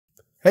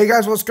Hey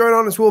guys, what's going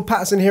on? It's Will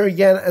Patterson here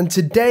again, and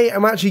today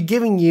I'm actually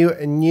giving you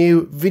a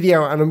new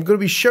video and I'm going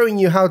to be showing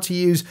you how to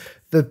use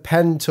the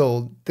pen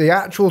tool. The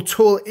actual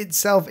tool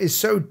itself is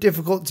so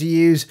difficult to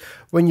use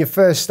when you're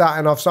first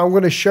starting off, so I'm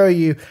going to show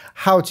you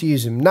how to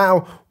use them.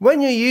 Now, when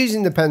you're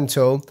using the pen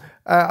tool,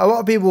 a lot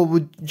of people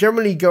would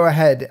generally go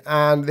ahead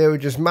and they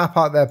would just map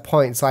out their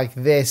points like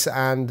this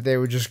and they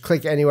would just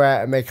click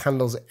anywhere and make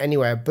handles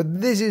anywhere,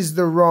 but this is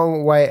the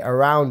wrong way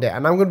around it,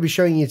 and I'm going to be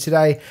showing you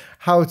today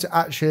how to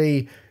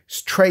actually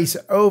trace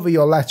over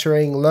your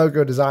lettering,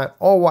 logo design,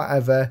 or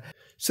whatever.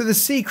 So the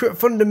secret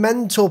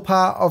fundamental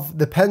part of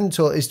the pen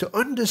tool is to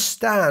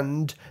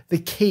understand the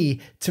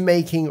key to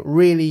making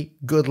really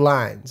good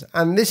lines.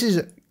 And this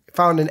is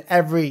found in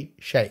every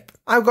shape.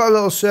 I've got a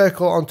little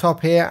circle on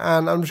top here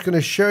and I'm just going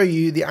to show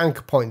you the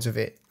anchor points of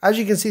it. As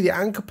you can see, the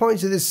anchor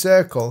points of this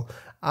circle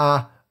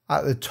are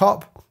at the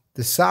top,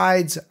 the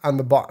sides, and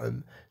the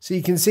bottom. So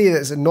you can see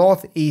that it's a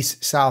north,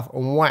 east, south,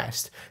 and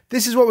west.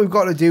 This is what we've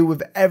got to do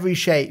with every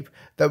shape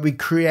that we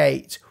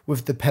create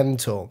with the pen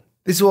tool.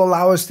 This will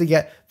allow us to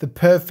get the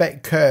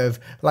perfect curve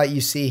like you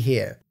see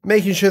here,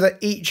 making sure that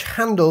each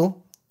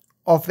handle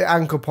of the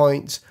anchor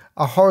points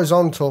are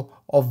horizontal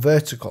or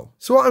vertical.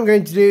 So what I'm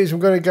going to do is I'm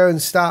going to go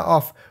and start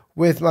off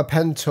with my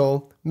pen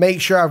tool,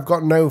 make sure I've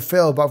got no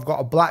fill, but I've got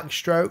a black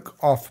stroke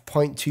of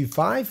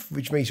 0.25,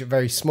 which makes it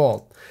very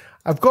small.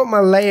 I've got my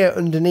layer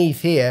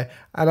underneath here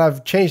and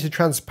I've changed the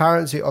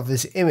transparency of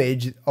this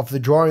image of the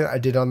drawing that I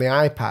did on the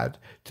iPad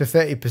to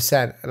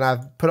 30%, and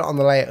I've put it on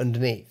the layer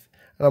underneath.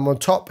 And I'm on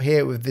top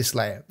here with this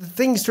layer. The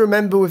things to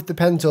remember with the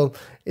pen tool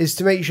is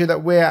to make sure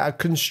that we're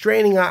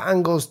constraining our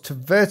angles to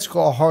vertical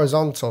or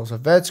horizontal. So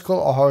vertical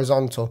or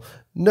horizontal,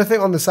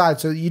 nothing on the side.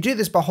 So you do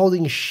this by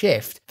holding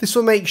shift. This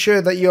will make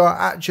sure that you're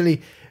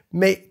actually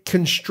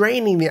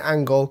constraining the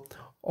angle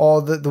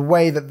or the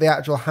way that the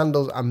actual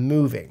handles are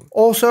moving.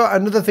 Also,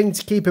 another thing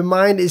to keep in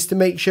mind is to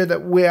make sure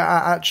that we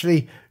are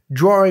actually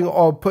drawing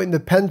or putting the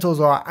pen tools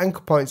or our anchor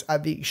points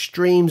at the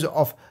extremes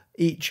of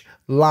each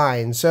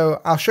line.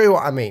 So I'll show you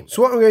what I mean.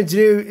 So what I'm going to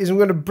do is I'm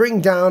going to bring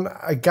down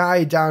a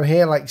guide down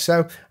here like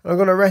so, and I'm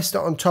going to rest it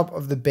on top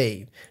of the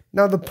B.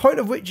 Now the point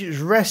of which it's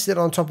rested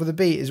on top of the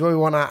B is where we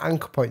want our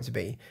anchor point to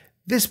be.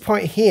 This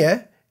point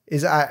here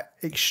is our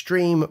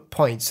extreme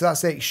point, so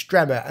that's the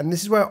extrema, and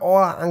this is where all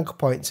our anchor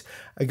points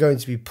are going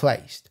to be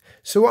placed.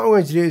 So what I'm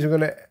going to do is I'm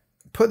going to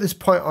put this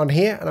point on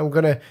here and I'm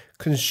going to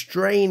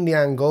constrain the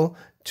angle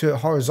to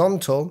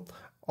horizontal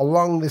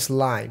along this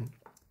line.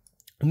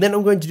 And then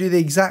I'm going to do the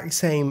exact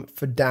same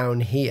for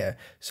down here.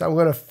 So I'm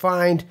going to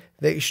find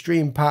the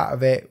extreme part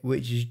of it,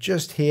 which is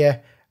just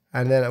here,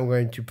 and then I'm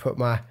going to put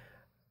my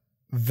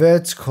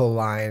vertical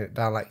line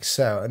down like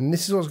so. And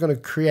this is what's going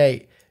to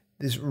create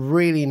this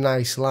really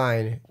nice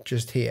line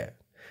just here.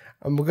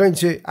 And we're going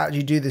to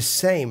actually do the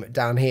same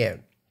down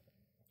here,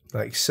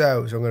 like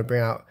so. So I'm going to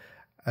bring out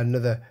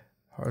another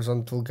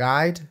horizontal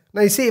guide.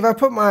 Now you see, if I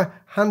put my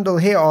handle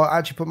here, or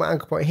actually put my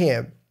anchor point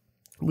here,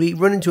 we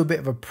run into a bit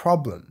of a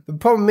problem. The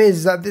problem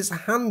is that this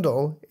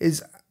handle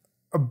is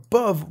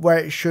above where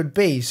it should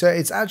be, so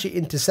it's actually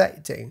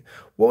intersecting.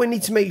 What we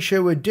need to make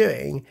sure we're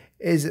doing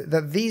is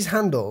that these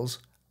handles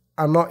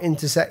are not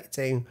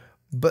intersecting,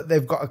 but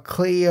they've got a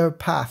clear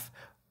path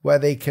where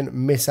they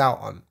can miss out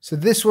on. So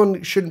this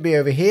one shouldn't be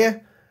over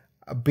here,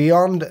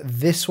 beyond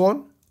this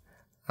one,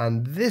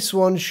 and this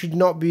one should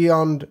not be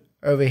beyond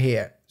over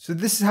here. So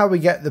this is how we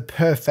get the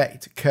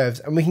perfect curves,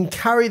 and we can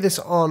carry this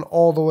on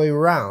all the way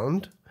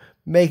around,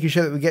 making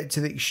sure that we get to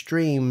the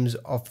extremes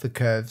of the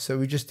curve. So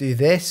we just do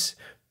this,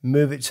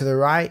 move it to the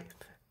right.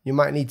 You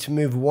might need to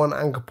move one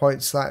anchor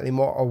point slightly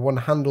more, or one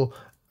handle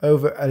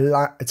over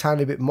a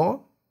tiny bit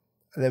more.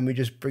 And then we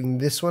just bring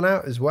this one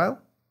out as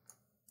well.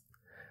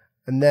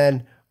 And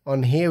then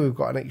on here, we've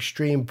got an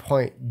extreme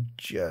point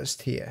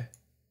just here,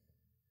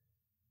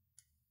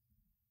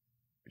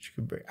 which you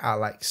can bring out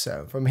like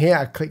so. From here,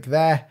 I click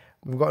there.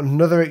 We've got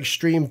another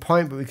extreme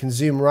point, but we can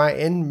zoom right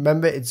in.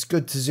 Remember, it's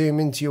good to zoom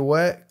into your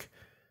work.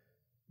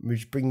 We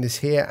just bring this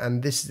here,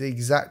 and this is the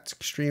exact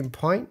extreme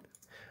point.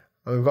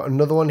 And we've got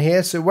another one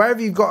here. So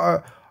wherever you've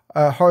got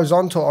a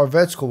horizontal or a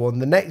vertical one,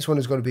 the next one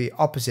is going to be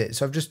opposite.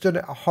 So I've just done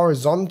a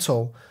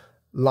horizontal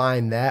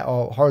line there,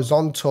 or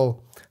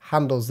horizontal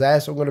handles there.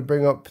 So I'm going to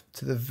bring up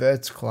to the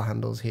vertical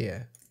handles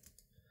here.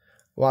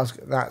 Well,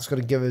 that's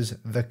going to give us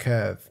the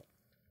curve.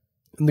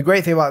 And the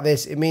great thing about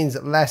this, it means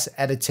less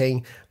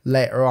editing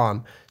later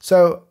on.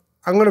 So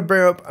I'm going to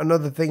bring up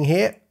another thing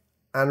here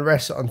and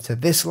rest it onto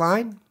this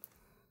line.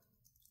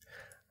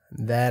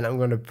 And then I'm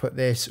going to put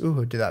this,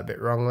 I did that a bit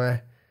wrong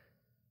there.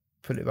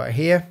 Put it right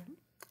here.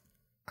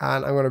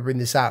 And I'm going to bring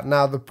this out.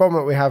 Now the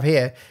problem that we have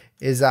here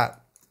is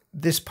that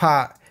this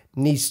part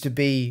needs to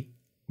be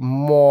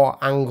more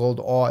angled,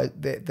 or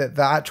the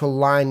actual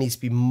line needs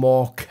to be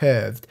more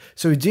curved.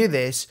 So we do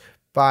this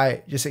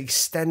by just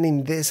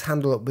extending this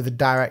handle up with a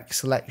direct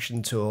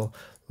selection tool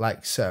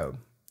like so.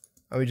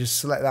 And we just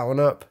select that one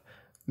up,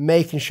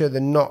 making sure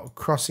they're not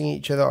crossing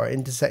each other or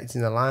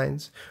intersecting the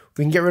lines.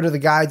 We can get rid of the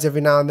guides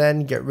every now and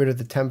then, get rid of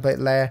the template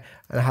layer,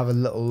 and have a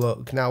little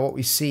look. Now what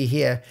we see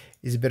here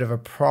is a bit of a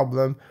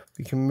problem.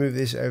 We can move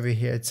this over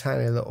here a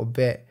tiny little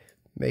bit,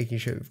 making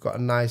sure we've got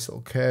a nice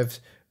little curves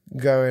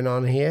going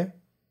on here.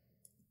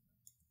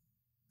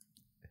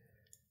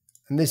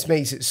 And this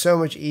makes it so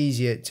much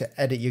easier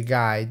to edit your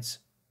guides.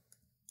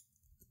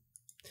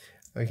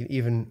 We can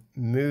even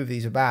move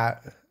these about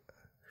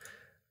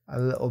a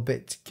little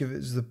bit to give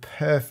us the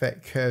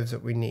perfect curves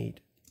that we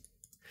need.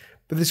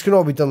 But this can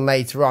all be done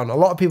later on. A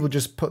lot of people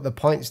just put the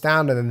points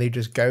down and then they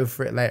just go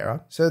for it later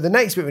on. So the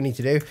next bit we need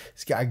to do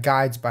is get our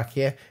guides back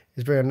here.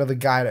 Is bring another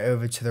guide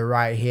over to the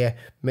right here.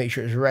 Make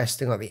sure it's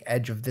resting on the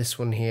edge of this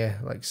one here,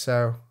 like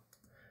so.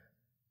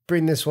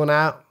 Bring this one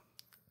out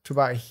to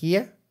about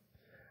here.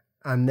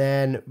 And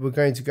then we're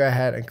going to go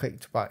ahead and click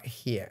to about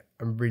here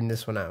and bring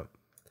this one out.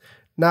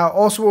 Now,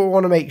 also what we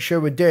want to make sure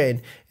we're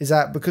doing is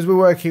that because we're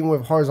working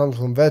with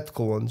horizontal and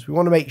vertical ones, we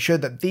want to make sure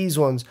that these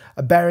ones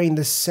are bearing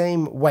the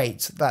same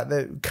weight, that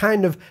they're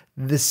kind of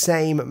the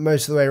same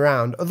most of the way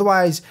around.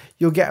 Otherwise,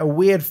 you'll get a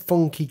weird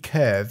funky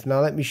curve.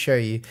 Now, let me show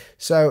you.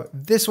 So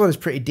this one is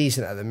pretty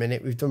decent at the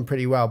minute. We've done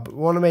pretty well, but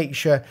we want to make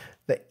sure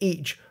that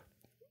each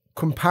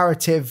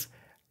comparative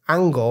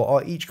angle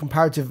or each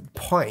comparative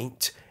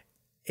point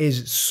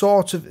is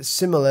sort of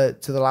similar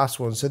to the last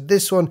one. So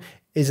this one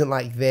isn't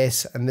like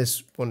this and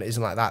this one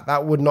isn't like that.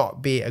 That would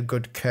not be a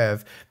good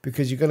curve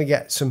because you're going to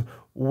get some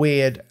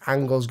weird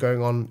angles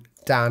going on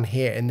down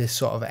here in this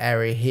sort of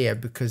area here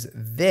because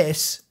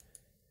this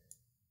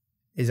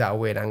is at a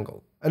weird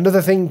angle.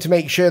 Another thing to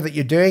make sure that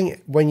you're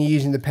doing when you're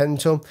using the pen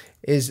tool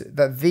is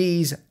that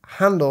these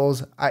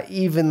handles are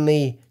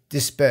evenly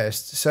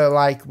dispersed. So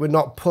like we're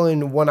not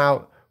pulling one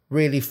out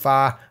really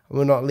far and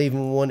we're not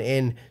leaving one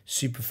in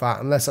super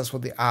far unless that's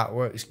what the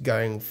artwork's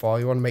going for.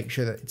 You want to make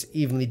sure that it's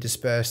evenly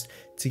dispersed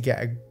to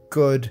get a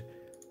good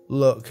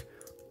look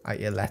at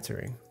your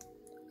lettering.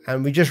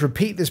 And we just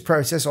repeat this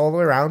process all the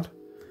way around,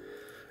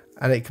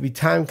 and it can be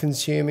time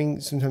consuming,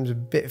 sometimes a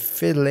bit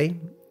fiddly.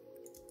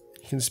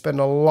 You can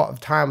spend a lot of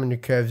time on your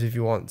curves if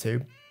you want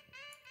to,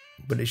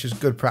 but it's just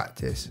good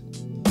practice.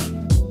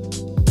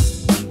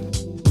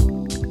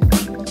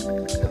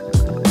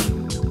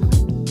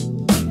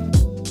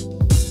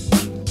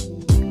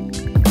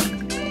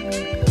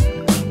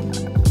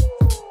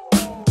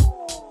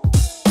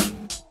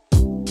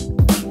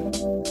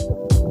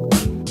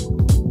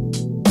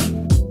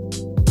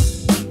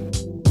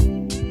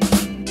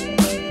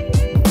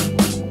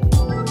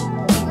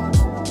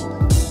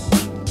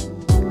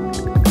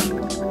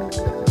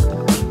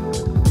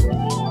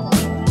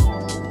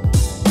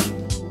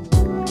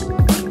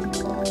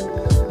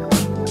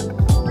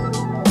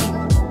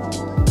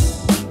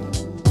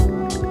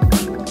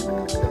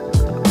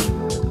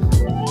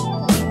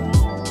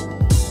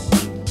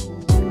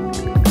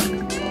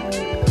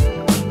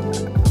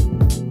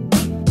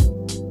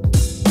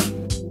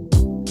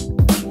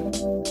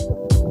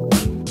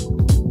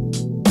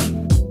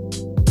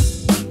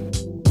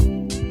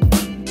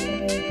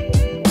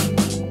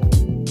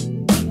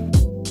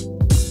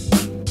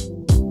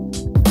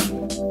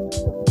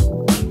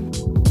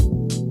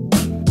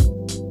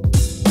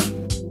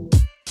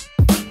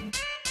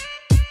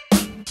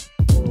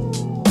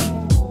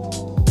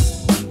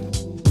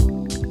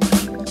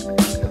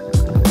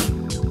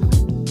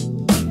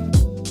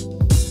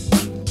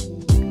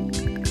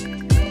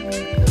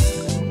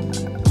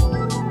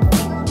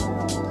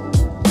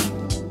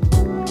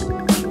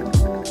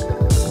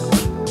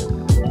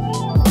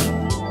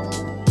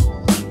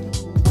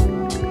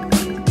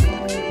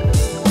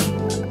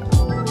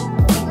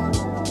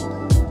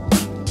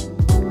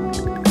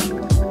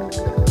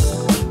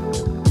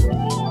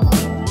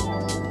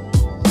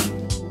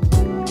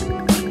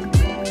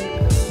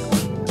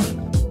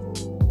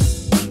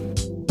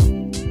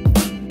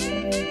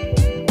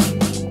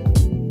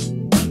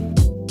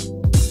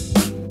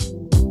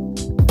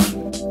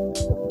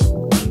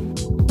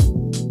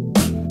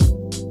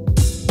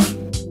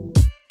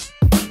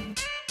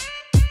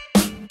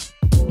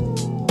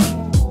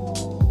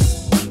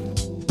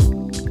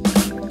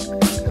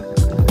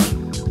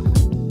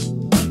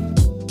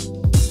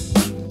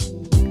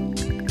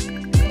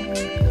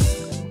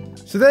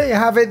 So there you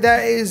have it.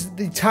 That is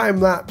the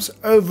time lapse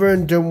over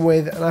and done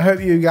with, and I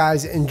hope you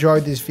guys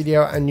enjoyed this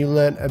video and you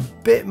learned a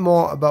bit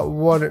more about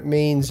what it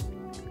means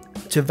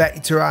to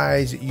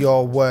vectorize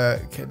your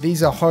work.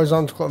 These are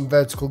horizontal and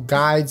vertical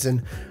guides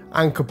and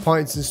anchor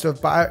points and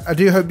stuff, but I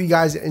do hope you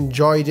guys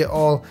enjoyed it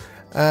all.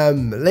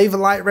 Leave a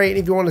like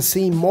rating if you want to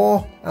see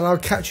more, and I'll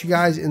catch you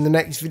guys in the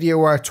next video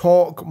where I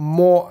talk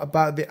more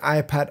about the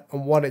iPad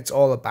and what it's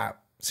all about.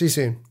 See you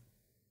soon.